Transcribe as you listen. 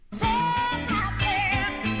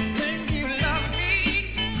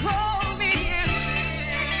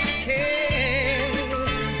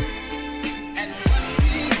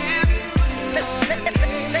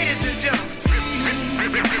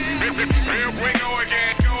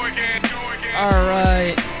All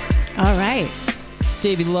right.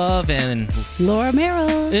 Davey Love and Laura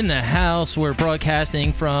Merrill. in the house. We're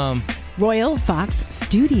broadcasting from Royal Fox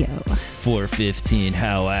Studio. 415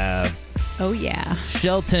 Howe Ave, Oh, yeah.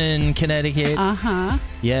 Shelton, Connecticut. Uh-huh.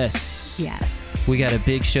 Yes. Yes. We got a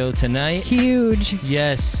big show tonight. Huge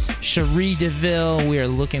Yes. Cherie DeVille. We are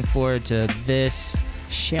looking forward to this.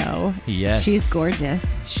 show. Yes. She's gorgeous.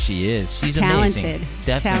 She is. She's Talented. amazing.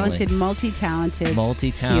 Definitely. Talented, multi-talented.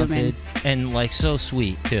 Multi-talented. And like so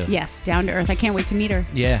sweet too. Yes, down to earth. I can't wait to meet her.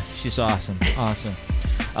 Yeah, she's awesome. Awesome.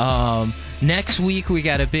 Next week we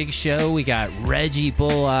got a big show. We got Reggie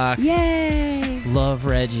Bullock. Yay! Love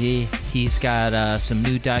Reggie. He's got some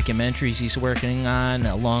new documentaries he's working on,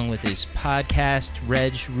 along with his podcast,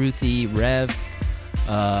 Rev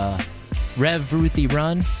Ruthie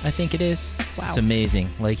Run, I think it is. Wow. It's amazing.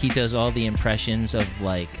 Like, he does all the impressions of,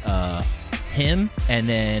 like, him, and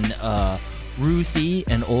then Ruthie,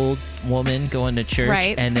 an old woman going to church,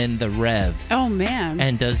 Right. and then the Rev. Oh, man.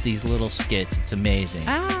 And does these little skits. It's amazing.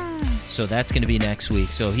 So that's going to be next week.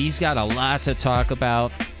 So he's got a lot to talk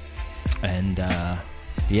about. And,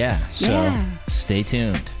 so stay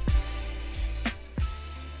tuned.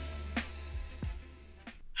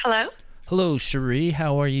 Hello? Hello, Cherie.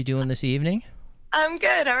 How are you doing this evening? I'm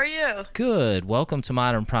good. How are you? Good. Welcome to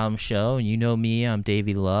Modern Problem Show. You know me. I'm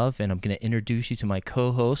Davey Love, and I'm going to introduce you to my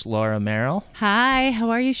co-host, Laura Merrill. Hi, how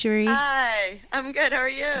are you, Cherie? Hi. I'm good. How are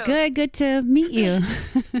you? Good to meet you.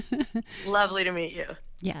 Lovely to meet you.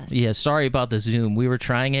 Yes. Yeah, sorry about the Zoom. We were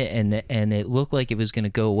trying it, and it looked like it was going to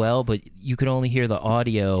go well, but you could only hear the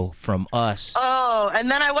audio from us. Oh,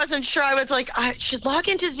 and then I wasn't sure. I was like, I should log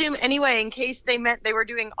into Zoom anyway in case they meant they were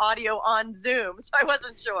doing audio on Zoom. So I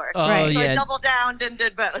wasn't sure. Oh, Right. So I yeah. doubled down and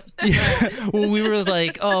did both. Yeah. Well, we were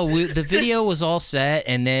like, the video was all set,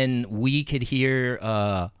 and then we could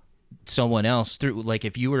hear someone else through. Like,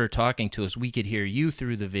 if you were talking to us, we could hear you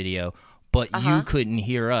through the video, but you couldn't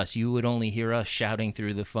hear us. You would only hear us shouting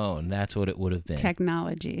through the phone. That's what it would have been.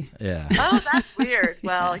 Technology. Yeah. Oh, that's weird.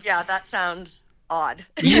 Well, yeah, that sounds odd.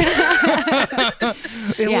 Yeah. I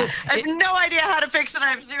have no idea how to fix it. I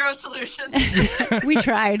have zero solutions. We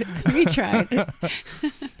tried.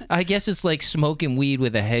 I guess it's like smoking weed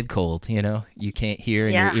with a head cold, you know? You can't hear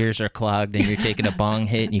and your ears are clogged and you're taking a bong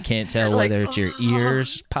hit and you can't tell You're like, whether it's your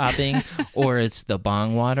ears popping or it's the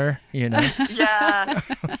bong water, you know? Yeah,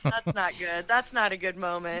 that's not good. That's not a good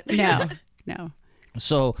moment. No.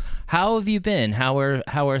 So, how have you been? How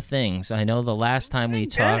are things? I know the last time we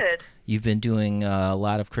talked, Good. you've been doing a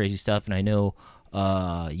lot of crazy stuff, and I know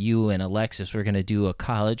you and Alexis were going to do a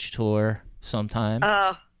college tour sometime.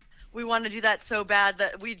 We want to do that so bad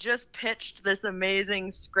that we just pitched this amazing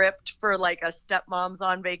script for like a stepmoms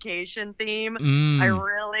on vacation theme. I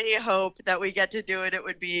really hope that we get to do it. It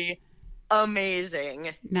would be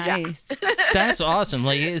amazing. Nice. Yeah. That's awesome.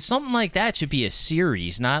 Like, something like that should be a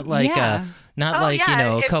series, not like a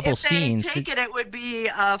couple if scenes. They take it, it would be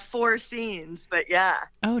 4 scenes. But yeah.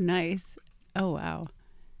 Oh, nice. Oh, wow.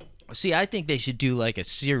 See, I think they should do like a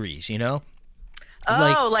series, you know?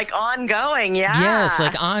 Oh, like ongoing, yeah. Yes,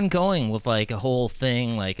 like ongoing with like a whole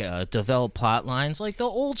thing, like develop plot lines, like the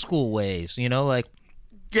old school ways, you know, like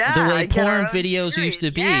the way get our porn own videos series. used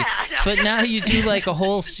to be. Yeah. But now you do like a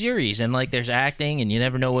whole series, and like there's acting, and you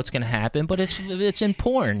never know what's gonna happen. But it's in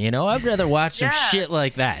porn, you know. I'd rather watch some shit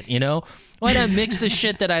like that, you know. Why not mix the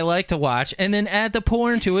shit that I like to watch and then add the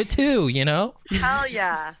porn to it too, you know? Hell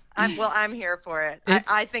yeah. I'm here for it.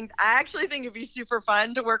 I actually think it'd be super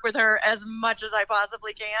fun to work with her as much as I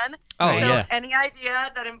possibly can. Oh, so yeah. Any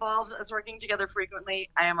idea that involves us working together frequently,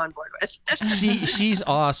 I am on board with. She's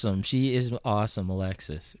awesome. She is awesome.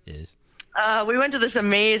 Alexis is. We went to this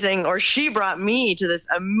amazing, or she brought me to this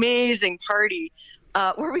amazing party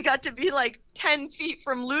where we got to be like 10 feet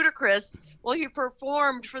from Ludacris while he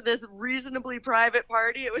performed for this reasonably private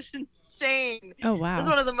party. It was insane. Oh, wow. It was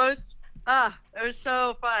one of the most, it was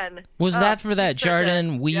so fun. Was that for that he's such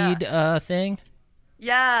Jardin weed thing?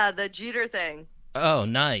 Yeah, the Jeter thing. Oh,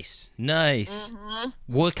 nice. Mm-hmm.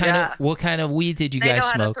 What kind of weed did you They guys know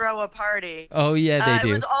how smoke? to throw a party. Oh yeah, they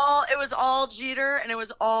do. It was all Jeter, and it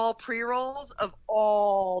was all pre-rolls of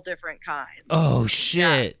all different kinds. Oh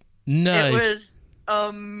shit. Nice. It was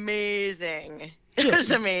amazing. It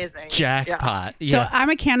was amazing. Jackpot. So Yeah. I'm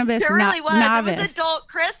a cannabis It really was. novice. It was adult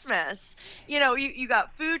Christmas. You know, you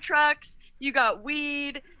got food trucks, you got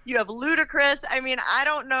weed, you have Ludacris. I mean, I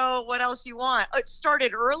don't know what else you want. It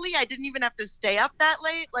started early. I didn't even have to stay up that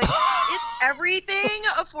late. Like, it's everything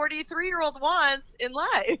a 43-year-old wants in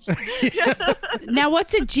life. Now,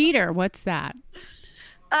 what's a Jeter? What's that?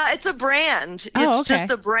 It's a brand. Oh, It's okay. just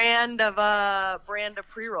the brand of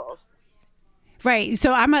pre-rolls. Right.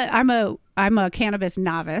 So I'm a cannabis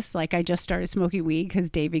novice. Like I just started smoking weed because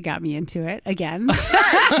Davey got me into it again.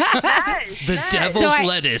 Nice, The nice. devil's I,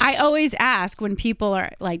 lettuce. I always ask when people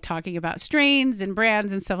are like talking about strains and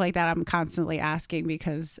brands and stuff like that. I'm constantly asking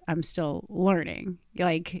because I'm still learning,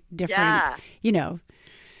 like different, Yeah. you know,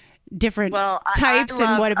 different Well, I types and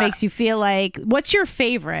love, what it makes you feel like. What's your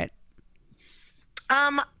favorite?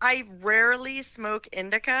 I rarely smoke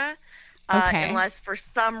indica. Okay. Unless for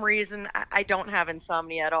some reason I don't have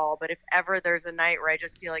insomnia at all. But if ever there's a night where I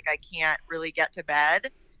just feel like I can't really get to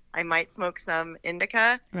bed, I might smoke some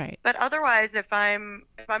indica. Right. But otherwise, if I'm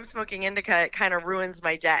smoking indica, it kind of ruins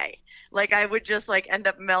my day. Like I would just like end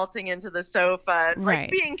up melting into the sofa and Right.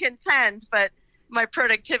 like being content, but my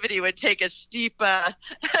productivity would take a steep a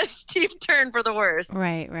steep turn for the worse.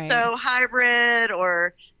 Right. Right. So hybrid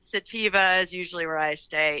or sativa is usually where I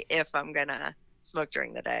stay if I'm gonna smoke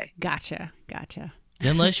during the day. Gotcha.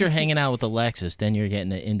 Unless you're hanging out with Alexis, then you're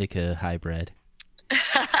getting an indica hybrid.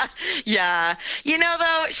 Yeah. You know,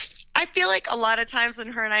 though, I feel like a lot of times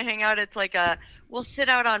when her and I hang out, it's like we'll sit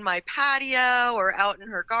out on my patio or out in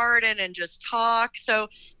her garden and just talk. So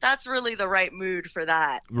that's really the right mood for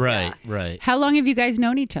that. Right, right. How long have you guys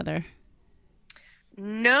known each other?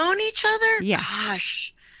 Known each other? Yeah.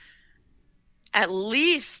 Gosh. At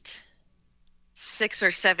least 6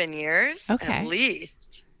 or 7 years. Okay. At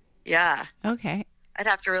least. Yeah. Okay. I'd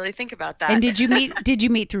have to really think about that. And did you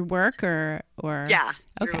meet through work or Yeah.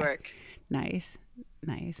 Through Okay. work. Nice.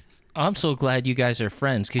 I'm so glad you guys are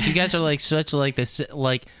friends because you guys are like such like this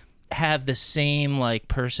like have the same like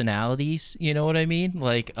personalities. You know what I mean?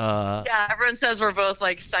 Like Yeah. Everyone says we're both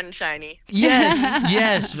like sunshiny.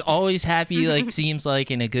 yes, always happy. Like seems like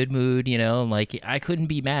in a good mood. You know, like I couldn't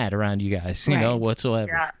be mad around you guys. You know Right.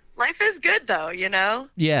 whatsoever. Yeah. Life is good though, you know?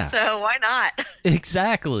 Yeah. So why not?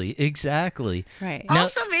 Exactly. Right. Now-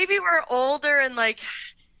 Also, maybe we're older and like,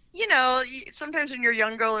 you know, sometimes when you're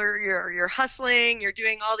younger, you're hustling, you're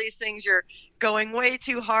doing all these things, you're going way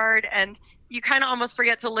too hard, and you kind of almost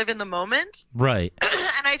forget to live in the moment. Right.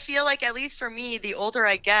 And I feel like, at least for me, the older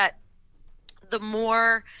I get, the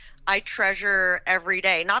more I treasure every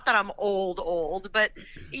day. Not that I'm old, but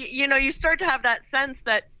you know, you start to have that sense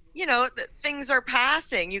that, you know, that things are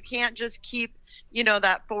passing. You can't just keep, you know,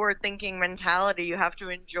 that forward thinking mentality. You have to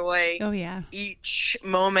enjoy Oh yeah. each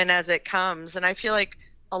moment as it comes. And I feel like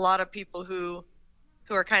a lot of people who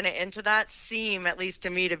are kind of into that seem, at least to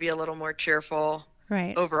me, to be a little more cheerful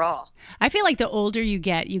Right. overall. I feel like the older you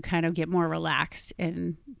get, you kind of get more relaxed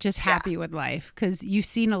and just happy with life because you've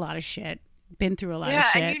seen a lot of shit, been through a lot of Yeah,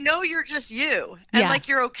 shit. and you know you're just you, and Yeah. like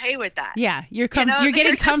you're okay with that. Yeah, you're You know, you're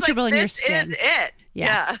getting just like, comfortable in your this skin. Is it?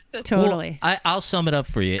 Yeah. Yeah. Totally. Well, I'll sum it up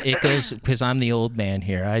for you. It goes because I'm the old man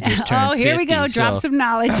here. I just turned Oh, here 50, we go. Drop so some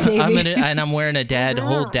knowledge, Davey. I'm wearing a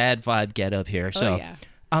whole dad vibe get up here. So Oh, yeah.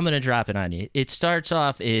 I'm gonna drop it on you. It starts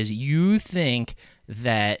off is you think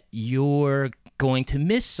that you're going to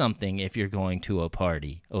miss something if you're going to a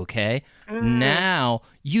party, okay? Now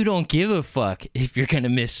you don't give a fuck if you're gonna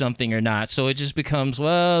miss something or not. So it just becomes,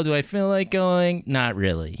 well, do I feel like going? Not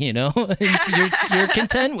really, you know? you're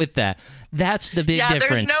content with that. That's the big Yeah,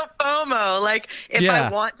 difference. there's no FOMO. Like, if Yeah.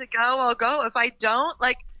 I want to go, I'll go. If I don't,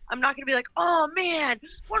 like, I'm not going to be like, oh, man,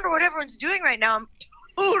 wonder what everyone's doing right now. I'm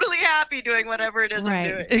totally happy doing whatever it is Right. I'm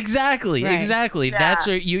doing. Exactly, Right. exactly. Yeah. That's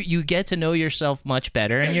where you get to know yourself much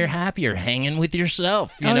better, and you're happier hanging with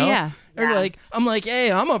yourself. You Oh, know, yeah. Or Yeah. like I'm like,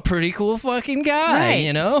 hey, I'm a pretty cool fucking guy. Right.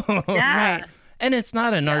 You know, Yeah. Right. and it's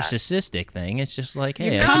not a narcissistic thing. It's just like,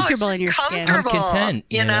 hey, You're I'm- comfortable it's in your just skin. I'm comfortable, content,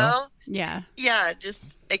 you know? Yeah. Yeah, just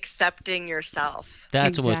accepting yourself.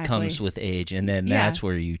 that's what Exactly. comes with age, and then Yeah. that's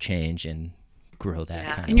where you change and grow that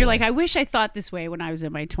Yeah. kind. And you're like, I wish I thought this way when I was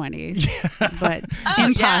in my 20s, but Oh,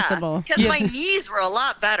 impossible. Because my knees were a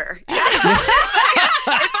lot better. if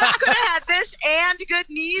I could have had this and good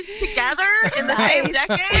knees together in the same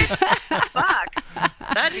decade, fuck,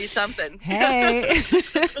 that'd be something. Hey.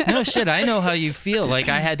 no shit. I know how you feel. Like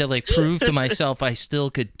I had to like prove to myself I still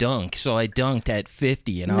could dunk, so I dunked at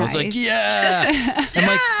 50, and I was like, Nice. yeah. And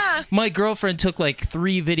Yeah. my girlfriend took like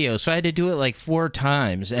 3 videos, so I had to do it like 4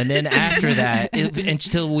 times, and then after that,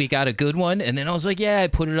 until we got a good one, and then I was like, yeah, I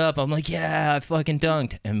put it up. I'm like, yeah, I fucking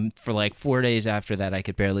dunked, and for like 4 days after that, I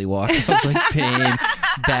could barely walk. I was like pain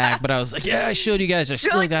back, but I was like, yeah, I showed you guys. I You're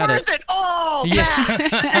still like, got worth it. it. Oh, Yeah.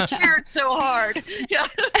 yeah. I cheered so hard. Yeah.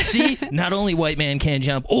 See, not only white man can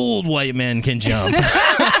jump, old white men can jump. 4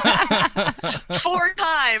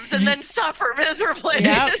 times and then suffer miserably.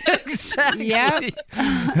 Yep. Exactly. Yep.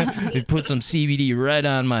 It put some CBD right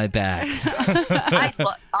on my back.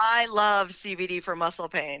 I love CBD for muscle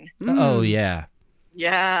pain. Oh yeah.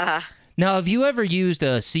 Yeah. Now, have you ever used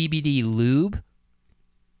a CBD lube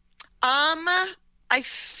I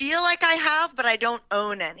feel like I have, but I don't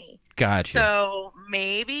own any. Gotcha. So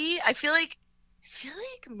maybe I feel like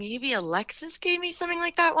maybe Alexis gave me something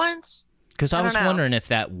like that once. Because I don't was know. wondering if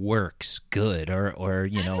that works good or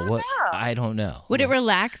you know don't what? know. I don't know. Would it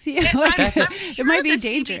relax you? I'm it sure might be the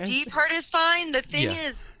dangerous. CBD part is fine. The thing Yeah.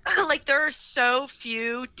 is, like, there are so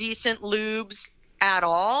few decent lubes at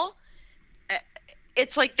all.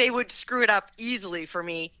 It's like they would screw it up easily for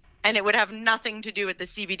me, and it would have nothing to do with the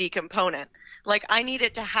CBD component. Like, I need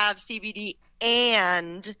it to have CBD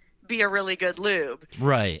and be a really good lube.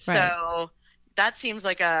 Right. So that seems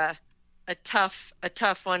like a tough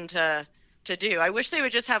one to do. I wish they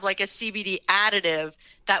would just have like a CBD additive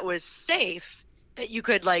that was safe that you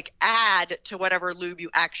could like add to whatever lube you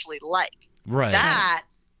actually like. Right.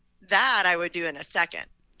 That I would do in a second.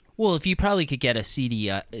 Well, if you probably could get a CD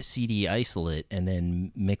isolate and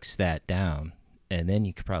then mix that down, and then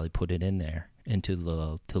you could probably put it in there into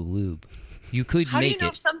the lube. You could How do you make know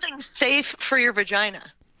it. if something's safe for your vagina?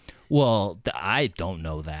 Well, I don't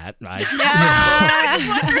know that. I was just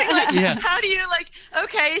wondering, like, Yeah. how do you like?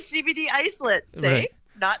 Okay, CBD isolate, safe, Right.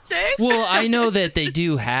 not safe. Well, I know that they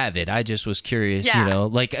do have it. I just was curious, Yeah. you know,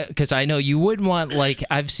 like, because I know you wouldn't want, like,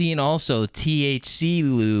 I've seen also THC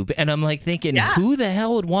lube, and I'm like thinking, Yeah. who the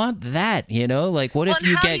hell would want that, you know? Like, what Well, if and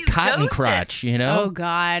you how do get you cotton dose it? crotch, you Oh know?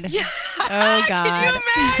 God. Yeah. Oh, Can you God.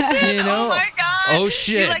 imagine? You know? Oh my God. Oh, You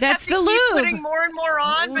shit. like That's have to the keep lube. putting more and more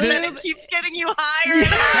on, but then Lube. it keeps getting you higher and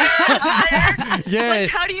higher and higher. Yeah. Like,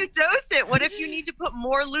 how do you dose it? What if you need to put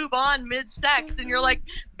more lube on mid-sex and you're like,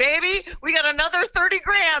 baby, we got another 30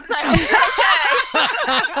 grams. I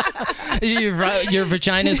hope you're okay. Your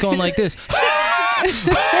vagina's going like this.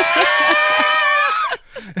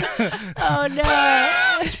 Oh no.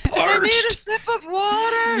 I need a Parched. sip of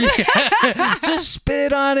water. Yeah. Just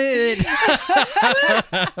spit on it.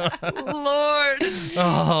 Lord.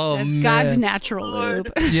 Oh, That's man. God's natural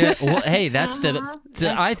Lord. lube. Yeah, well, hey, that's Uh-huh.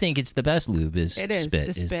 I think it's the best lube. It is, spit the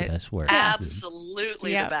is the spit. best word.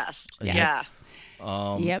 Absolutely Yep. the best. Yes.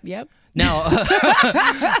 Yeah. Yep. Now,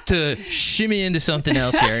 to shimmy into something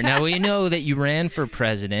else here. Now we know that you ran for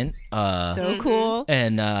president. So cool.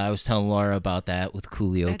 And I was telling Laura about that with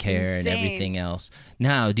Coolio That's Care and insane. everything else.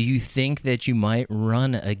 Now, do you think that you might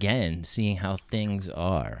run again, seeing how things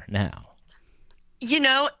are now? You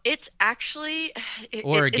know, it's actually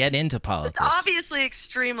Or it's get into politics? It's obviously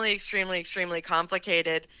extremely, extremely, extremely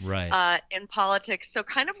complicated Right. in politics. So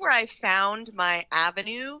kind of where I found my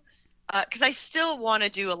avenue, because I still want to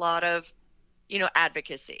do a lot of, you know,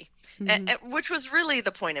 advocacy, which was really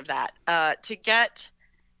the point of that, to get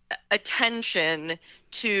attention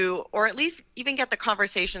to, or at least even get the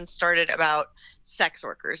conversation started about sex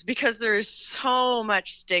workers, because there is so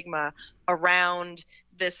much stigma around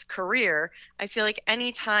this career. I feel like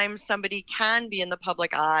anytime somebody can be in the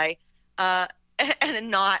public eye and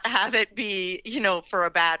not have it be, you know, for a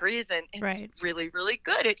bad reason, it's Right. really, really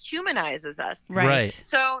good. It humanizes us. Right.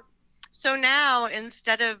 So now,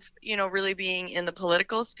 instead of, you know, really being in the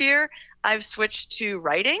political sphere, I've switched to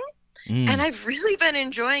writing, and I've really been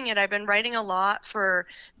enjoying it. I've been writing a lot for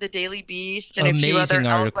the Daily Beast and a few other Amazing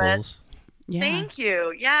outlets. articles. Yeah. Thank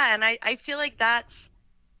you. Yeah, and I feel like that's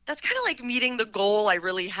kind of like meeting the goal I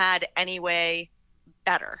really had anyway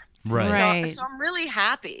better. Right. Right. So I'm really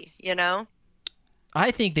happy, you know?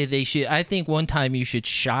 I think that they should. I think one time you should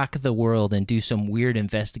shock the world and do some weird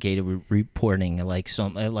investigative reporting, like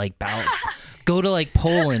go to like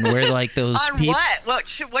Poland where like those On people, what?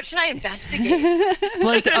 What should I investigate?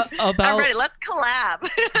 like I'm about ready. Let's collab.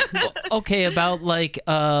 okay, about like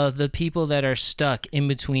the people that are stuck in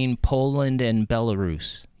between Poland and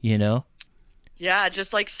Belarus. You know. Yeah,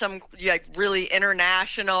 just like some like really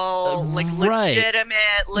international, like Right.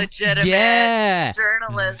 legitimate Yeah,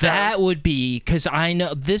 journalism. that would be, because I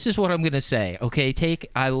know this is what I'm gonna say. Okay,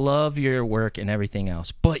 I love your work and everything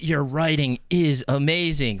else, but your writing is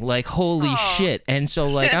amazing. Like holy shit! And so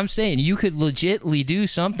like I'm saying, you could legitly do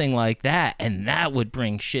something like that, and that would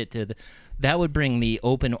bring that would bring the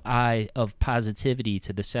open eye of positivity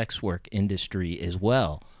to the sex work industry as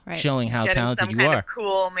well. Right. Showing how Getting talented some you kind are. of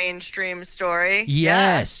cool mainstream story.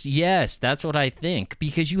 Yes, that's what I think,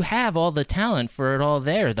 because you have all the talent for it all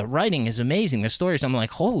there. The writing is amazing. The stories, I'm like,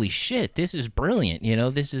 holy shit, this is brilliant. You know,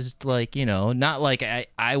 this is like, you know, not like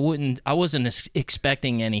I wasn't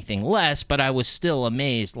expecting anything less, but I was still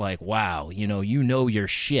amazed. Like, wow, you know your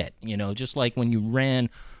shit. You know, just like when you ran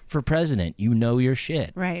for president, you know your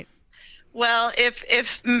shit. Right. Well, if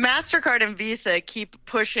MasterCard and Visa keep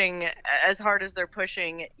pushing as hard as they're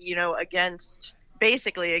pushing, you know, against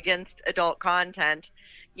adult content,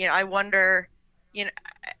 you know, I wonder, you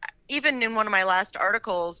even in one of my last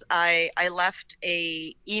articles, I left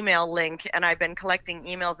a email link, and I've been collecting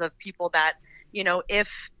emails of people that, if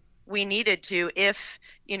we needed to, if,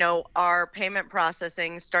 our payment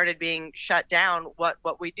processing started being shut down, what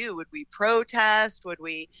we do. Would we protest? Would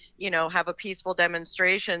we, have a peaceful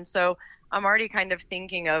demonstration? So I'm already kind of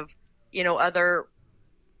thinking of, other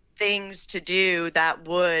things to do that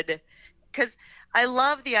would, because I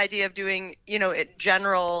love the idea of doing,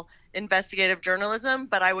 general investigative journalism,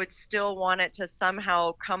 but I would still want it to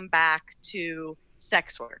somehow come back to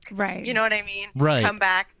sex work. Right. You know what I mean? Right. Come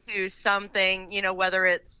back to something, whether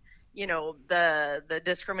it's, the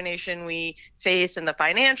discrimination we face in the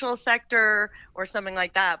financial sector or something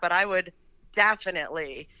like that. But I would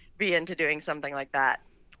definitely be into doing something like that.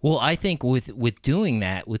 Well, I think with doing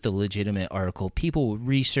that, with the legitimate article, people would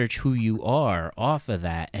research who you are off of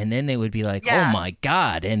that, and then they would be like, Yeah. "Oh my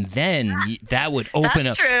God!" And then that would open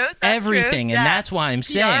That's up true. That's everything, true. and Yeah. that's why I'm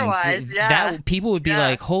saying PR-wise, yeah. that people would be Yeah.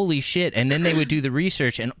 like, "Holy shit!" And then they would do the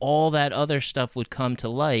research, and all that other stuff would come to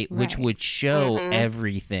light, which Right. would show Mhm.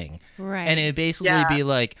 everything, Right. and it would basically Yeah. be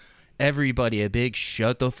like everybody a big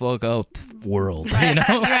shut the fuck up world, right. you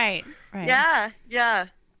know? Right. Right. Yeah.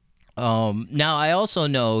 Now I also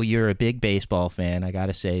know you're a big baseball fan. I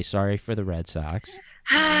gotta say, sorry for the Red Sox.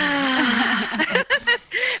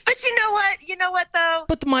 But you know what though?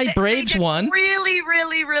 But my Braves they did won. really,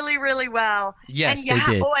 really, really, really well. Yes, and they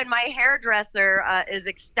did. Oh, and my hairdresser is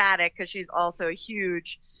ecstatic because she's also a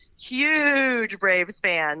huge Braves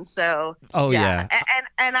fan. So Oh yeah.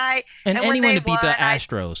 And And when anyone they to beat the won, I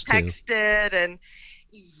Astros too. texted and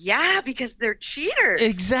because they're cheaters.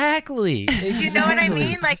 Exactly. You know what I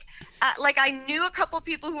mean? Like I knew a couple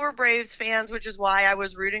people who were Braves fans, which is why I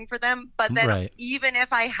was rooting for them. But then Right. even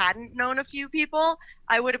if I hadn't known a few people,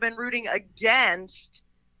 I would have been rooting against,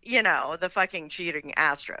 the fucking cheating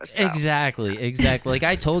Astros. So. Exactly. Like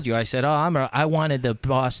I told you, I said, I wanted the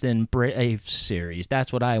Boston Braves series.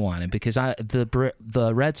 That's what I wanted because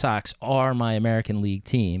the Red Sox are my American League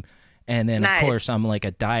team. And then, Nice. of course, I'm like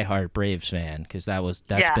a diehard Braves fan because that's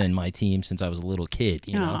Yeah. been my team since I was a little kid,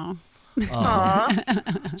 you know? Aw.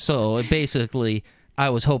 So basically, I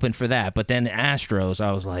was hoping for that. But then Astros,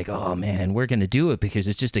 I was like, oh, man, we're going to do it because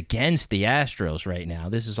it's just against the Astros right now.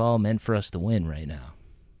 This is all meant for us to win right now.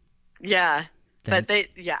 Yeah. Thank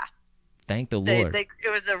the Lord. It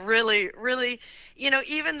was a really, really,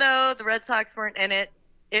 even though the Red Sox weren't in it,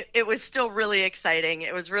 it was still really exciting.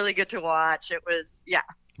 It was really good to watch. It was,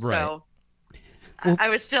 Right. So Well- I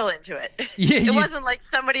was still into it. Yeah, It you- wasn't like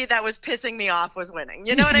somebody that was pissing me off was winning.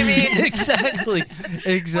 You know what I mean? Exactly.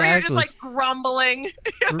 Where you're just like grumbling.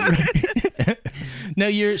 No,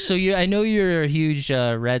 I know you're a huge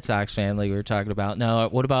Red Sox fan, like we were talking about. Now,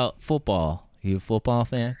 what about football? Are you a football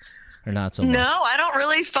fan, or not so much? No, I don't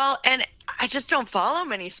really follow, and I just don't follow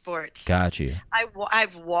many sports. Got you.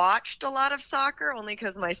 I've watched a lot of soccer only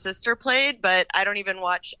because my sister played, but I don't even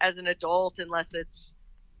watch as an adult unless it's,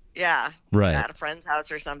 Right. at a friend's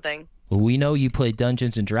house or something. Well, we know you play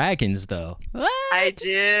Dungeons and Dragons, though. What? I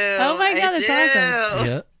do. Oh my God, that's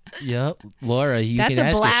awesome. Yep. Laura, you That's can a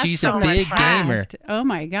ask her. blast She's a from the big gamer. past. Oh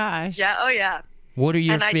my gosh. Yeah. Oh yeah. What are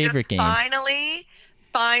your And favorite I just games?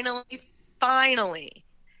 finally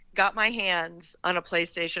got my hands on a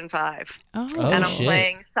PlayStation 5. Oh, And I'm shit.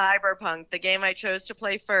 playing Cyberpunk. The game I chose to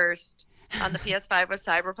play first on the PS5 was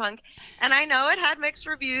Cyberpunk. And I know it had mixed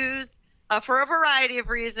reviews for a variety of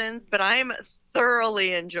reasons, but I'm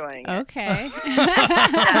thoroughly enjoying it. Okay.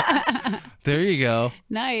 There you go.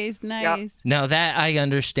 Nice. Now that I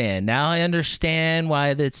understand. Now I understand why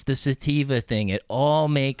it's the sativa thing. It all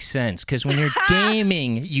makes sense. Because when you're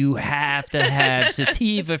gaming, you have to have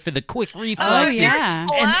sativa for the quick reflexes yeah.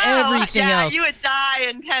 and Wow. everything Yeah, else. you would die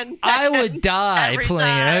in 10 seconds. I would die every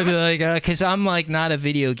playing it. I'd time. be like, because I'm like not a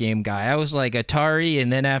video game guy. I was like Atari,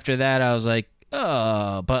 and then after that, I was like,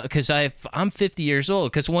 but because I'm 50 years old.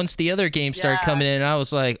 Because once the other games started Yeah. coming in, I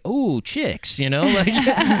was like, ooh, chicks, like,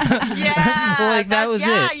 Yeah, like that was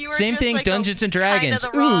it. you were Same just, thing, like, Dungeons and kind Dragons.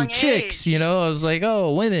 of the Ooh, wrong chicks, age. I was like,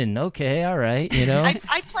 oh, women, okay, all right,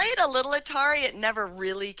 I played a little Atari. It never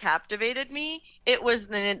really captivated me. It was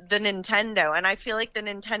the Nintendo, and I feel like the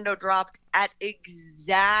Nintendo dropped at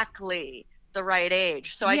exactly the right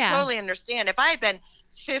age. So Yeah. I totally understand. If I had been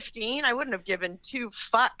 15, I wouldn't have given two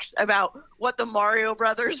fucks about what the Mario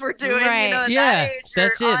Brothers were doing. Right. At Yeah, that age,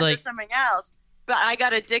 that's you're it, on to like- something else. but I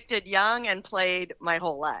got addicted young and played my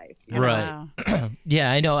whole life. Right. Wow.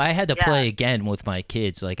 Yeah, I know. I had to Yeah. play again with my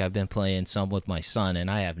kids. Like, I've been playing some with my son,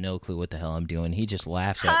 and I have no clue what the hell I'm doing. He just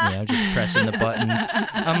laughs at me. I'm just pressing the buttons.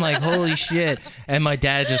 I'm like, holy shit. And my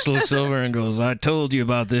dad just looks over and goes, I told you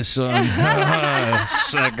about this, son.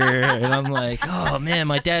 Sucker. And I'm like, oh, man,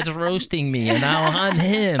 my dad's roasting me, and now I'm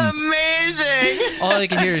him. Amazing. All I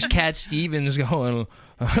can hear is Cat Stevens going,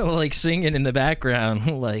 like singing in the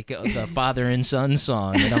background, like the father and son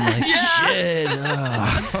song. And I'm like, shit.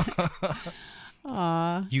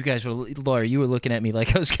 Aw. You guys were, Laura, you were looking at me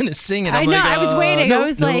like I was going to sing. And I I'm know. like, I was waiting. nope, I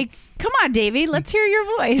was nope. like, come on, Davey, let's hear your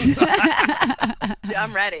voice. Yeah,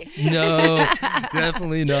 I'm ready. No,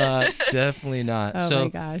 definitely not. Definitely not. Oh my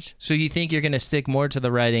gosh. So you think you're going to stick more to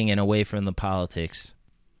the writing and away from the politics?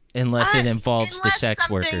 Unless it involves the Unless sex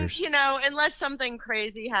something, workers. Unless something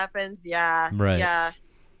crazy happens, yeah. Right. Yeah.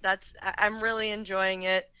 I'm really enjoying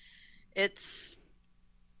it. It's,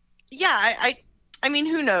 yeah, I mean,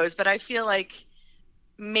 who knows? But I feel like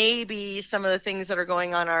maybe some of the things that are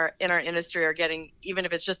going on in our industry are getting, even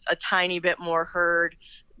if it's just a tiny bit more heard,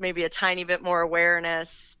 maybe a tiny bit more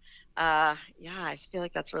awareness. Yeah, I feel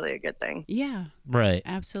like that's really a good thing. Yeah, Right.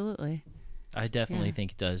 absolutely. I definitely Yeah.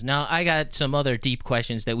 think it does. Now, I got some other deep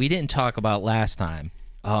questions that we didn't talk about last time.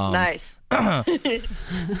 Nice.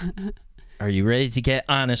 Are you ready to get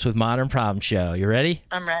honest with Modern Problem Show? You ready?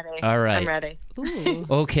 I'm ready. All right. I'm ready. Ooh.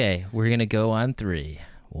 Okay, we're going to go on 3.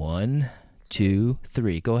 1, 2,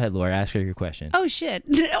 3. Go ahead, Laura. Ask her your question. Oh, shit.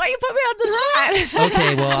 Why you put me on the spot?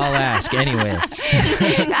 Okay, well, I'll ask anyway.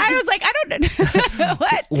 I was like, I don't know.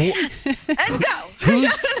 What? And go.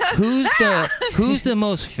 Who's the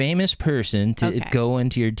most famous person to Okay. go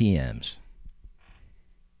into your DMs?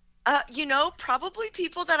 Probably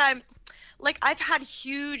people that I've had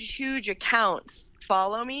huge accounts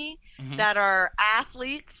follow me that are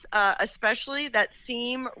athletes, especially that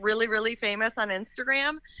seem really, really famous on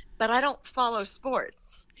Instagram, but I don't follow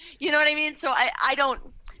sports. You know what I mean? So I don't,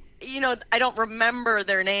 I don't remember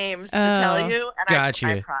their names to tell Oh. you. And Gotcha.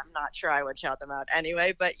 I'm not sure I would shout them out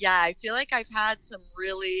anyway. But yeah, I feel like I've had some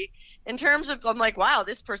really, in terms of, I'm like, wow,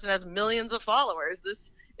 this person has millions of followers.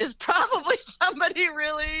 This is probably somebody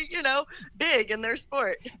really, big in their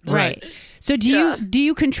sport. Right. So do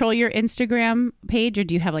you control your Instagram page, or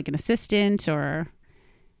do you have like an assistant, or?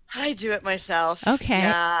 I do it myself. Okay.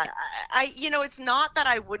 Yeah. I it's not that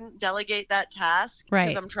I wouldn't delegate that task, Right.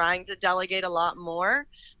 because I'm trying to delegate a lot more.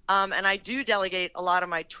 And I do delegate a lot of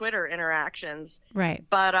my Twitter interactions. Right.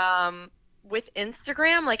 But with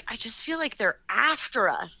Instagram, I just feel like they're after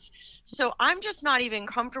us. So I'm just not even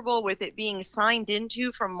comfortable with it being signed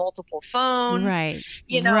into from multiple phones. Right.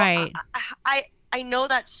 Right. Right. I know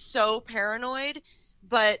that's so paranoid,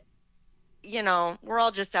 but we're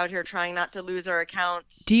all just out here trying not to lose our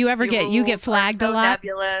accounts. Do you ever The get rules are flagged a so lot?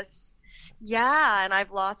 Nebulous. Yeah, and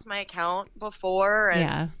I've lost my account before, and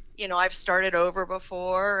Yeah. I've started over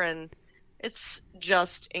before, and it's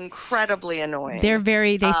just incredibly annoying.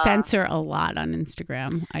 They censor a lot on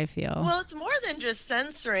Instagram, I feel. Well, it's more than just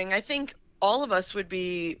censoring. I think all of us would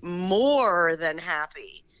be more than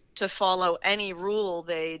happy to follow any rule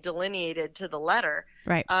they delineated to the letter.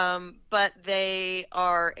 Right. But they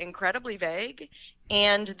are incredibly vague,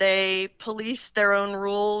 and they police their own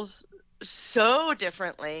rules so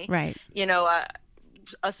differently. Right.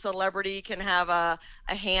 A celebrity can have a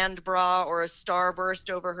hand bra or a starburst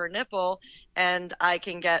over her nipple, and I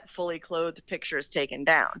can get fully clothed pictures taken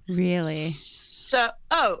down. Really? So,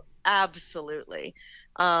 absolutely.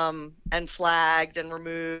 And flagged and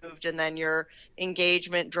removed, and then your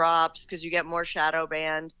engagement drops because you get more shadow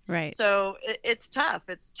banned. Right. So it's tough.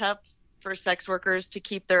 It's tough for sex workers to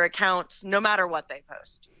keep their accounts no matter what they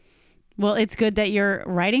post. Well, it's good that you're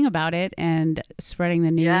writing about it and spreading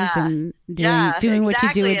the news and doing what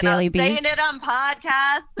you do exactly. at Daily and Beast. saying it on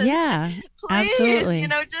podcasts. And Yeah, please, absolutely.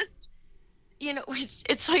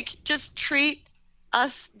 It's like, just treat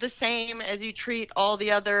us the same as you treat all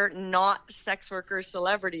the other not sex worker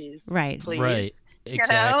celebrities. Right. Please. Right.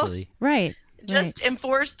 Exactly. Right. Just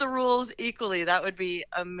enforce the rules equally. That would be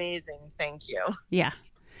amazing. Thank you. Yeah.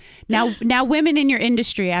 Now, women in your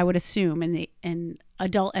industry, I would assume, in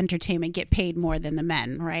adult entertainment, get paid more than the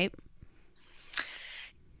men, right?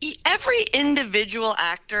 Every individual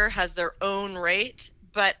actor has their own rate,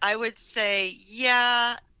 but I would say,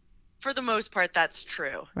 yeah, for the most part, that's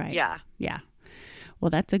true. Right. Yeah. Yeah. Well,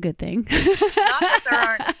 that's a good thing. Not that there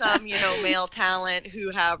aren't some, male talent who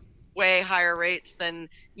have way higher rates than,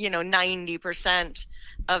 90%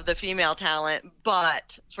 of the female talent,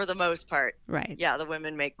 but for the most part, Right. yeah, the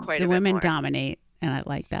women make quite The a bit women more. dominate. And I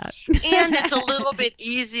like that. And it's a little bit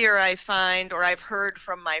easier, I find, or I've heard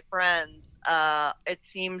from my friends. It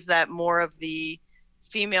seems that more of the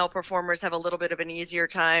female performers have a little bit of an easier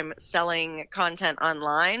time selling content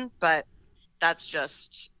online, but that's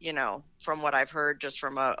just, from what I've heard just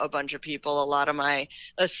from a bunch of people. A lot of my,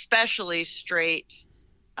 especially straight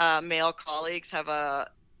male colleagues have a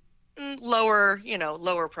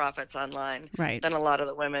lower profits online than a lot of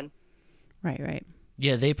the women. Right.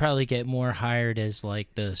 Yeah, they probably get more hired as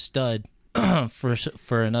like the stud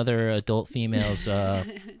for another adult female's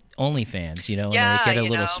OnlyFans, and they get a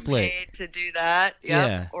little split. Paid to do that,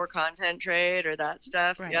 Yeah. Or content trade or that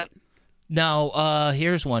stuff. Right. Yep. Now,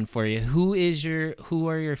 here's one for you. Who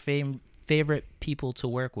are your favorite people to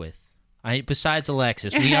work with? Besides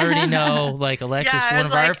Alexis, we already know Alexis, one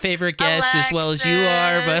of our favorite guests, as well as you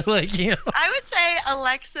are. But I would say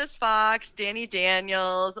Alexis Fox, Danny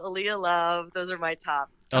Daniels, Aaliyah Love. Those are my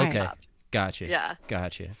top. Okay, top. Gotcha. Yeah,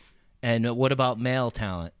 gotcha. And what about male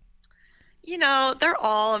talent? They're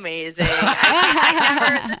all amazing.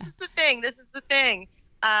 This is the thing.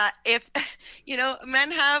 If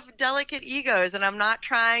men have delicate egos, and I'm not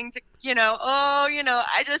trying to,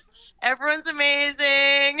 everyone's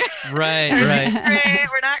amazing. Right. Great.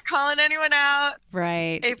 We're not calling anyone out.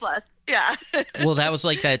 Right. A+. Yeah. Well, that was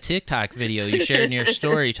like that TikTok video you shared in your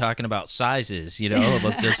story talking about sizes,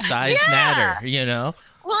 about the size matter,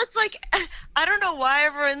 Well, it's like, I don't know why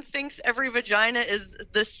everyone thinks every vagina is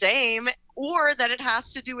the same, or that it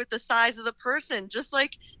has to do with the size of the person. Just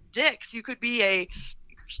like dicks, you could be a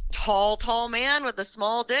tall man with a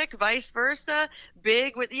small dick, vice versa,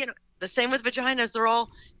 big with, the same with vaginas. They're all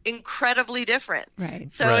incredibly different.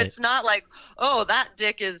 Right. So It's not like, oh, that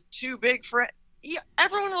dick is too big for it. Yeah,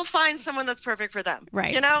 everyone will find someone that's perfect for them.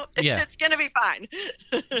 Right. It's going to be fine.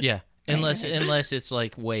 Yeah. Unless it's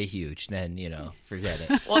like way huge, then, forget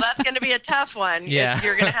it. Well, that's going to be a tough one. Yeah.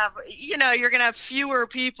 You're going to have, you're going to have fewer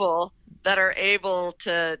people that are able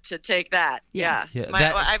to take that. Yeah.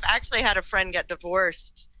 I've actually had a friend get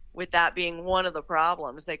divorced with that being one of the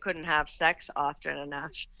problems. They couldn't have sex often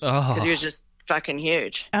enough because he was just fucking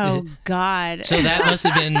huge. Oh, God. So that must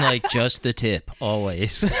have been just the tip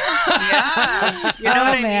always. Yeah. You know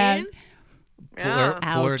what I mean?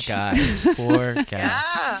 Poor guy. Poor guy.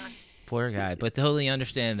 Yeah. Poor guy. But totally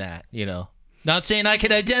understand that, Not saying I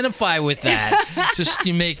could identify with that. Just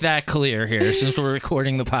to make that clear here, since we're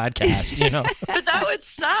recording the podcast, But that would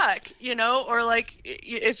suck, or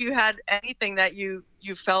if you had anything that you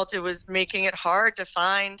felt it was making it hard to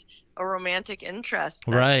find a romantic interest.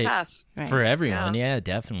 That's right. tough. Right. For everyone. Yeah,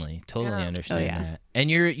 definitely. Totally understand yeah. that. And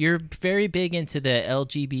you're very big into the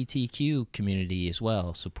LGBTQ community as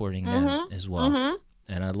well, supporting them as well. Mm-hmm.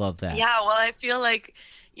 And I love that. Yeah, well, I feel like,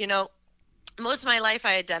 most of my life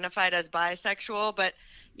I identified as bisexual, but,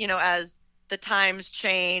 as the times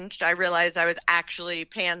changed, I realized I was actually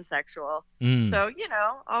pansexual. So,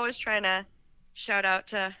 always trying to shout out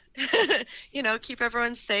to, keep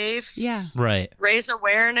everyone safe. Yeah. Right. Raise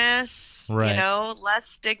awareness. Right. Less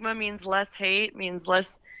stigma means less hate, means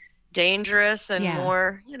less dangerous and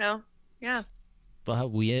more, yeah.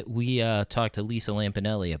 But we talked to Lisa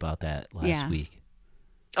Lampanelli about that last week.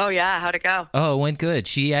 Oh, yeah. How'd it go? Oh, it went good.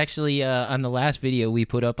 She actually, on the last video we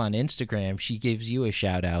put up on Instagram, she gives you a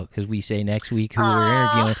shout out because we say next week who we're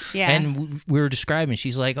interviewing. Yeah. And we were describing,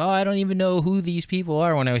 she's like, oh, I don't even know who these people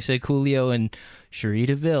are. When I said Coolio and Cherie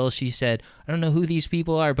DeVille, she said, I don't know who these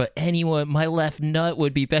people are, but anyone, my left nut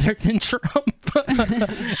would be better than Trump.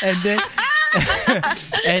 And then...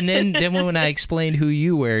 and then when I explained who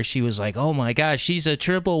you were, she was like, "Oh my gosh, she's a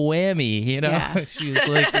triple whammy!" Yeah. She was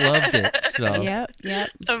like, loved it. So Yep.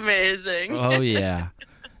 Amazing. Oh yeah.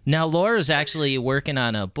 Now Laura's actually working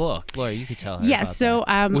on a book. Laura, you could tell her. Yes. about So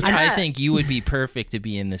that. Which I think you would be perfect to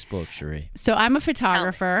be in this book, Cherie. So I'm a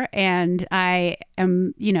photographer, and I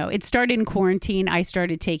am, it started in quarantine. I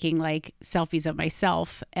started taking selfies of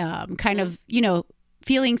myself, kind of,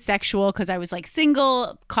 feeling sexual because I was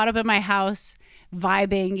single, caught up in my house,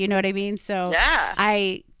 vibing, you know what I mean? So yeah.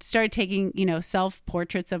 I started taking,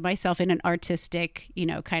 self-portraits of myself in an artistic,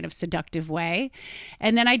 kind of seductive way.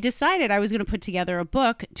 And then I decided I was going to put together a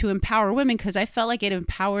book to empower women because I felt like it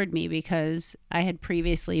empowered me because I had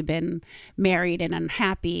previously been married and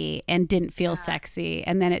unhappy and didn't feel sexy.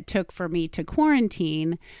 And then it took for me to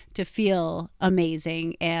quarantine to feel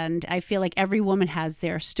amazing. And I feel like every woman has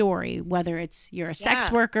their story, whether it's you're a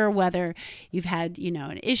sex worker, whether you've had,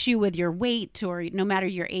 an issue with your weight, or no matter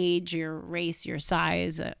your age, your race, your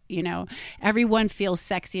size, everyone feels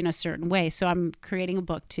sexy in a certain way. So I'm creating a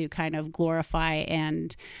book to kind of glorify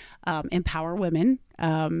and empower women.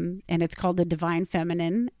 And it's called The Divine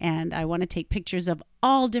Feminine. And I want to take pictures of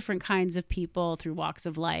all different kinds of people through walks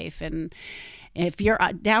of life. And if you're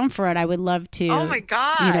down for it, I would love to, Oh my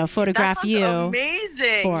God. photograph that sounds you.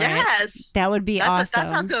 Amazing. for it. Yes. That would be awesome.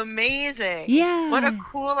 That sounds amazing. Yeah. What a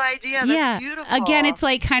cool idea. That's beautiful. Again, it's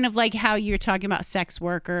like kind of like how you're talking about sex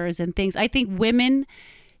workers and things. I think women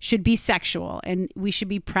should be sexual, and we should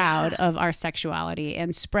be proud of our sexuality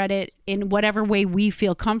and spread it in whatever way we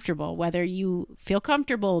feel comfortable, whether you feel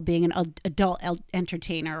comfortable being an adult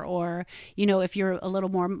entertainer, or, if you're a little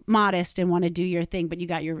more modest and want to do your thing, but you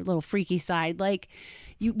got your little freaky side, like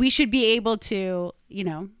we should be able to,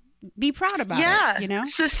 be proud about it,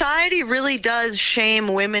 Society really does shame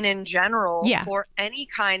women in general for any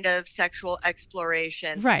kind of sexual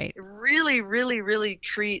exploration. Right. It really, really, really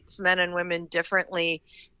treats men and women differently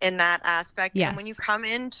in that aspect. Yes. And when you come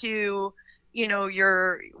into,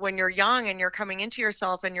 when you're young and you're coming into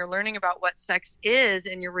yourself and you're learning about what sex is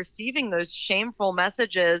and you're receiving those shameful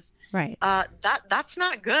messages, right. That's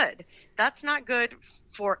not good. That's not good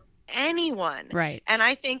for anyone. Right. And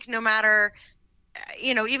I think no matter,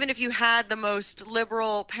 even if you had the most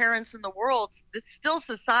liberal parents in the world, it's still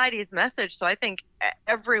society's message. So I think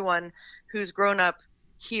everyone who's grown up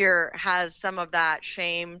here has some of that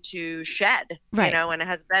shame to shed, right. And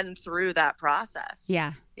has been through that process.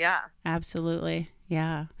 Yeah. Yeah. Absolutely.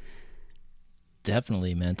 Yeah.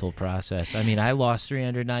 Definitely mental process. I mean, I lost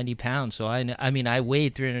 390 pounds. So I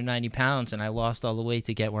weighed 390 pounds and I lost all the weight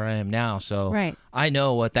to get where I am now. So right. I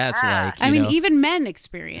know what that's like. I mean, even men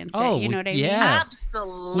experience it. You know what I mean?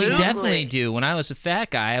 Absolutely. We definitely do. When I was a fat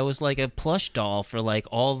guy, I was like a plush doll for like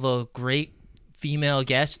all the great female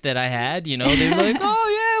guests that I had. They were like,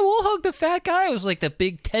 oh yeah, we'll hug the fat guy. I was like the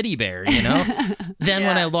big teddy bear, Then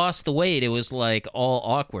when I lost the weight, it was like all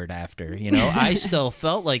awkward after, I still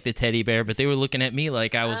felt like the teddy bear, but they were looking at me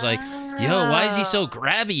like I was like, yo, why is he so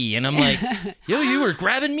grabby? And I'm like, yo, you were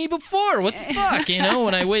grabbing me before. What the fuck?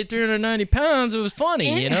 When I weighed 390 pounds, it was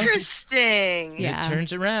funny, Interesting. Yeah. It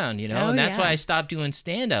turns around, and that's why I stopped doing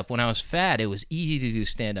stand-up. When I was fat, it was easy to do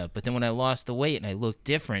stand-up. But then when I lost the weight and I looked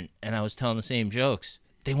different and I was telling the same jokes,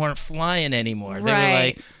 they weren't flying anymore. They were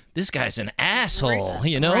like, this guy's an asshole,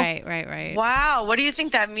 Right. Wow. What do you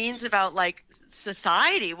think that means about like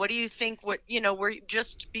society? What do you think? Were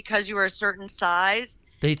just because you were a certain size,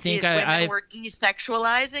 they think women were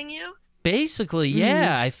desexualizing you? Basically,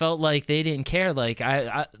 yeah. I felt like they didn't care. Like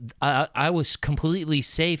I was completely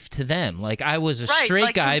safe to them. Like I was a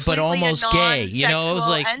straight guy, but almost gay. It was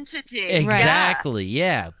like entity. Exactly,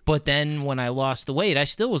 yeah. But then when I lost the weight, I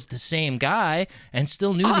still was the same guy and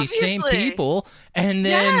still knew these same people. And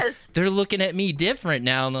then they're looking at me different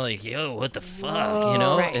now, and they're like, "Yo, what the fuck?"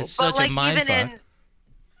 Right. It's such a mind fuck.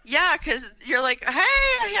 Because you're like,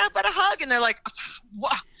 "Hey, how about a hug?" And they're like,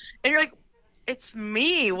 "What?" And you're like, it's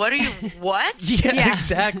me. What are you? What? Yeah,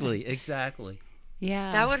 exactly.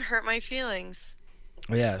 Yeah. That would hurt my feelings.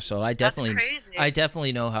 Yeah, so I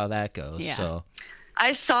definitely know how that goes. Yeah. So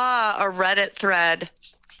I saw a Reddit thread,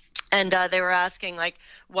 and they were asking like,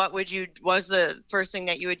 what was the first thing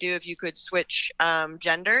that you would do if you could switch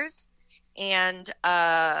genders? And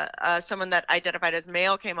someone that identified as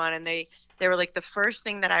male came on, and they were like, the first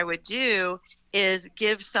thing that I would do is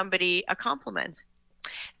give somebody a compliment.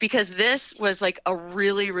 Because this was like a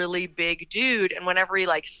really, really big dude. And whenever he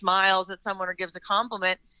like smiles at someone or gives a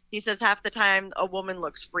compliment, he says half the time a woman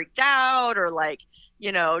looks freaked out or like,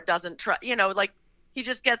 doesn't trust, like he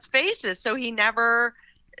just gets faces. So he never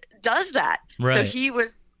does that. Right. So he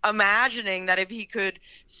was imagining that if he could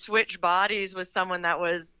switch bodies with someone that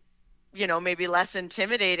was, maybe less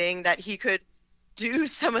intimidating, that he could do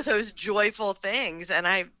some of those joyful things. And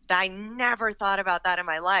I never thought about that in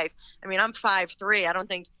my life. I mean, I'm 5'3". I don't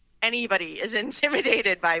think anybody is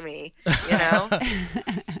intimidated by me,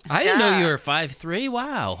 I didn't know you were 5'3".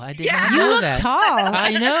 Wow, I did not You know look that. tall.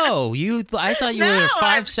 I know you. I thought you were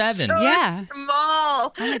 5'7". Yeah.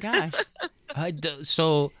 Small. Oh my gosh.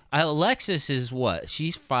 So Alexis is what?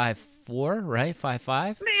 She's 5'4", right?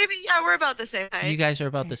 5'5". Maybe. Yeah, we're about the same height. You guys are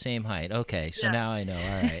about the same height. Okay, so now I know.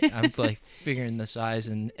 All right, I'm like figuring the size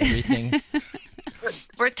and everything.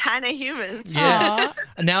 We're tiny humans. Yeah.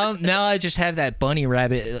 Now I just have that bunny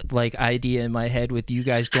rabbit like idea in my head with you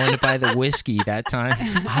guys going to buy the whiskey that time,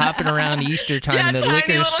 hopping around Easter time in the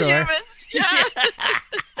liquor store.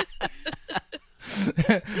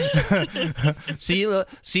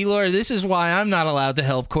 See, Laura, this is why I'm not allowed to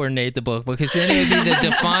help coordinate the book, because then it would be the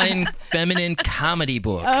Divine Feminine comedy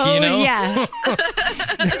book. Oh, yeah.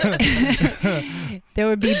 There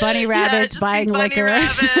would be bunny rabbits buying liquor.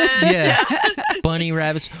 Yeah. bunny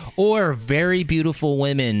rabbits, or very beautiful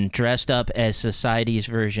women dressed up as society's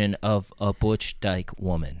version of a Butch Dyke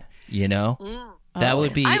woman. You know, that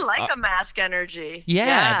would be. I like a mask energy.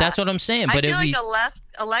 Yeah, that's what I'm saying. But I feel like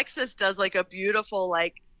Alexis does like a beautiful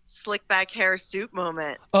like slick back hair soup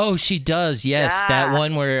moment. Oh, she does. Yes, Yeah. that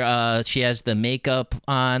one where she has the makeup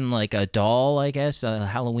on like a doll, I guess,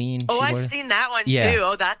 Halloween. Oh, she I've wore. seen that one Yeah. too.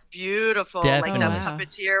 Oh, that's beautiful. Definitely. Like that Wow.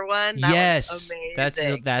 puppeteer one. That Yes, was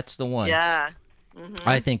amazing. that's the one. Yeah. Mhm.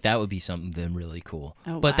 I think that would be something really cool.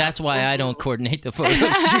 Oh, But wow. that's why I don't coordinate the photo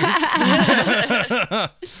shoots.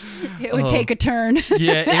 It would take a turn.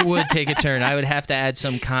 Yeah, it would take a turn. I would have to add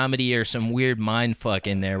some comedy or some weird mind fuck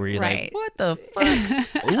in there where you're like, Right. what the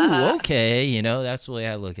fuck? Ooh, okay. You know, that's the way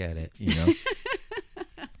I look at it, you know?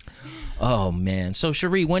 Oh, man. So,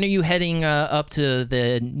 Cherie, when are you heading up to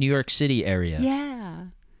the New York City area? Yeah.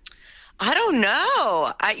 I don't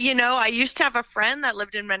know. I used to have a friend that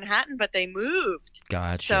lived in Manhattan, but they moved.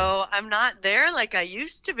 Gotcha. So I'm not there like I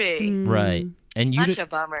used to be. Mm. Right. And Such a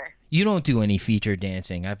bummer. you don't do any feature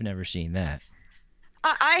dancing. I've never seen that.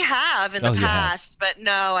 I have in Oh, the you have. past, but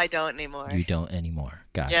no, I don't anymore. You don't anymore.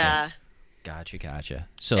 Gotcha. Yeah. Gotcha.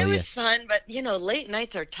 So, It yeah. was fun, but late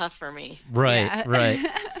nights are tough for me. Right, Yeah. right.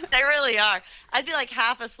 They really are. I'd be like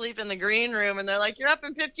half asleep in the green room, and they're like, "You're up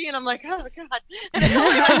in 15." I'm like, "Oh God!" And it's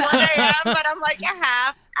only like 1 a.m., but I'm like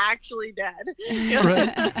half actually dead.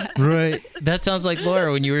 Right. That sounds like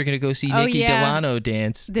Laura when you were going to go see Oh, Nikki yeah. Delano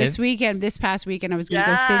dance. This past weekend, I was going to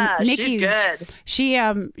Yeah, go see Nikki. she's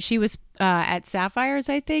good. She was at Sapphires,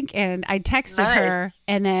 I think, and I texted Nice. her,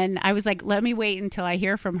 and then I was like, let me wait until I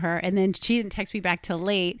hear from her, and then she didn't text me back till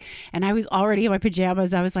late, and I was already in my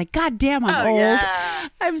pajamas. I was like, God damn, I'm Oh old. yeah.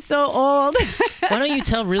 I'm so old. Why don't you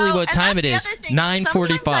tell really Oh, what and time it that's is? the other thing. Sometimes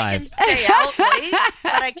I 9:45. can stay out late,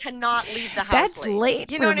 but I cannot leave the house That's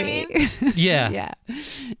late You for know what me. I mean? Yeah. Yeah.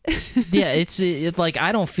 Yeah, it's like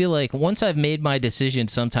I don't feel like once I've made my decision,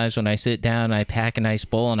 sometimes when I sit down, I pack a nice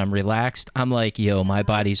bowl and I'm relaxed, I'm like, yo, my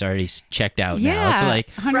body's already checked out now. Yeah. It's like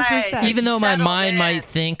 100%. Right. even though my Settle mind in. might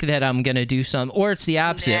think that I'm going to do something, or it's the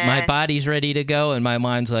opposite. My Nah. body's ready to go and my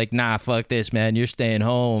mind's like, nah, fuck this, man. You're staying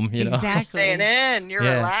home, you know? Exactly. Staying in, you're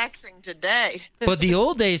Yeah. relaxing today. But the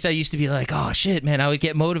old days, I used to be like, oh, shit, man. I would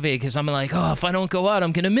get motivated because I'm like, oh, if I don't go out,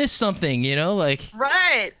 I'm going to miss something, you know? Like,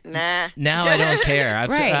 Right? Nah. now I don't care. I've,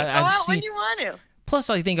 Right. Go I've out seen, when you want to. plus,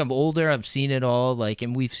 I think I'm older. I've seen it all, like,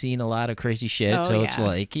 and we've seen a lot of crazy shit. Oh, So it's yeah.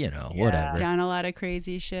 like, you know, Yeah. whatever. Done a lot of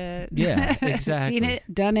crazy shit. Yeah, exactly. Seen it,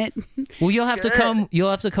 done it. Well, you'll have to Good. come. You'll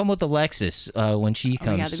have to come with Alexis when she Oh my God,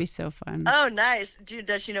 comes. that'd be so fun. Oh, nice.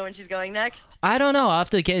 Does she know when she's going next? I don't know. I'll have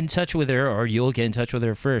to get in touch with her, or you'll get in touch with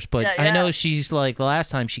her first. But Yeah, I know yeah. she's like the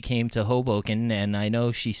last time she came to Hoboken, and I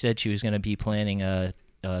know she said she was going to be planning a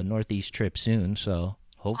Northeast trip soon. So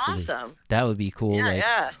hopefully Awesome. that would be cool. Yeah, like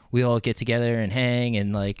yeah. we all get together and hang,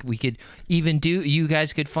 and like we could even do. You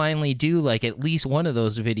guys could finally do like at least one of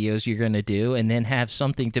those videos you're going to do, and then have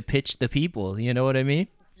something to pitch the people. You know what I mean?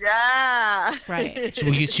 Yeah. Right. So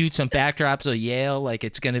we could shoot some backdrops of Yale, like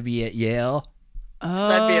it's going to be at Yale, Oh,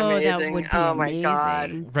 That'd be that amazing. would be Oh, my amazing.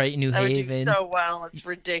 God. right in New That would do Haven. so well. It's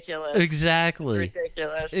ridiculous. Exactly.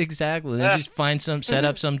 Ridiculous. Exactly. Then Ugh. just set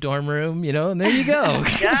up some dorm room, you know, and there you go.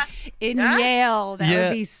 Yeah. In Yeah. Yale, that Yeah.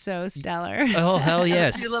 would be so stellar. Oh, hell A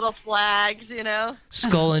yes. few little flags, you know.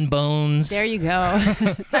 Skull and bones. There you go.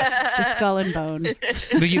 The skull and bone.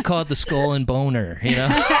 But you call it the skull and boner, you know?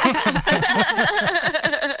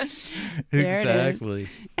 There it is. Exactly.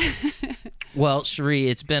 Well, Cherie,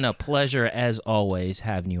 it's been a pleasure as always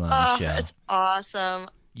having you on the Oh, show. it's awesome.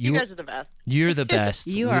 You guys are the best. You're the best.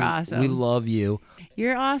 You are We awesome. love you.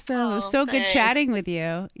 You're awesome. It was Oh, so good thanks. chatting with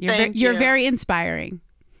you. Thank You're you. very inspiring.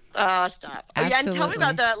 Oh, stop. Oh, yeah, and tell me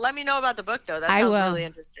about let me know about the book, though. That I sounds will. really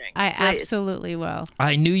interesting. I Please. absolutely will.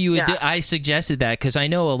 I knew you would. Yeah. I suggested that because I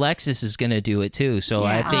know Alexis is going to do it too. So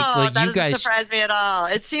I Yeah. think Oh, like that you doesn't guys. surprise me at all.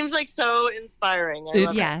 It seems like so inspiring. I love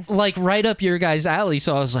It's it. Yes. like right up your guys' alley.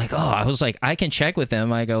 So I was like, I can check with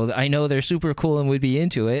them. I go, I know they're super cool and would be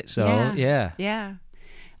into it. So yeah. Yeah.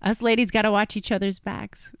 Us ladies got to watch each other's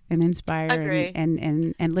backs and inspire Agree.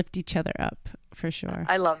 and lift each other up for sure.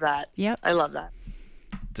 I love that. Yep. I love that.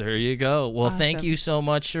 There you go. Well, thank Awesome. you so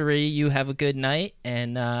much, Cherie. You have a good night,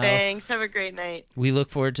 and Thanks. Have a great night. we look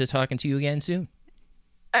forward to talking to you again soon.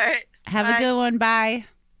 All right. Have Bye. a good one. Bye.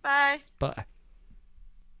 Bye. Bye.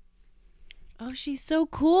 Oh, she's so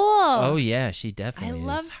cool. Oh yeah, she I definitely is.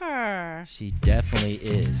 love her. She definitely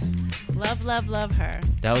is. Love, love, love her.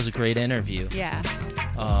 That was a great interview. Yeah.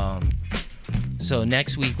 So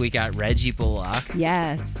next week we got Reggie Bullock.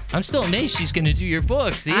 Yes. I'm still amazed she's going to do your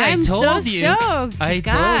book. See, I'm I told so you. stoked. I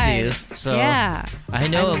God. told you. So yeah. I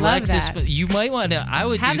know I love Alexis. that. You might want to. I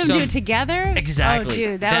would Have do them some. do it together? Exactly. Oh,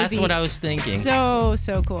 dude, That's would be what I was thinking. So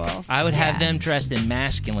cool. I would have Yeah. them dressed in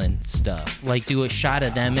masculine stuff, like do a shot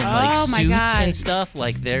of them in like Oh, my suits God. and stuff,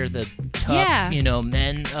 like they're the tough, Yeah.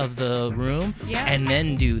 men of the room, Yeah. and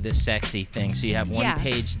then do the sexy thing. So you have one Yeah.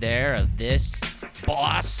 page there of this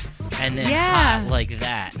boss, and then Yeah. hot like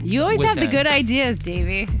that. You always with have the them. good ideas,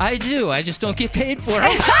 Davey. I do. I just don't get paid for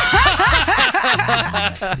it.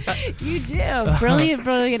 You do.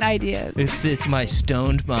 Brilliant ideas. It's my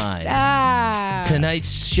stoned mind. Ah.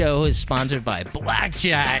 Tonight's show is sponsored by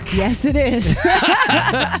Blackjack. Yes, it is.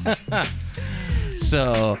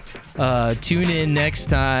 So tune in next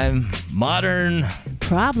time. Modern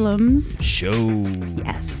Problems. Show.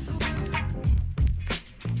 Yes.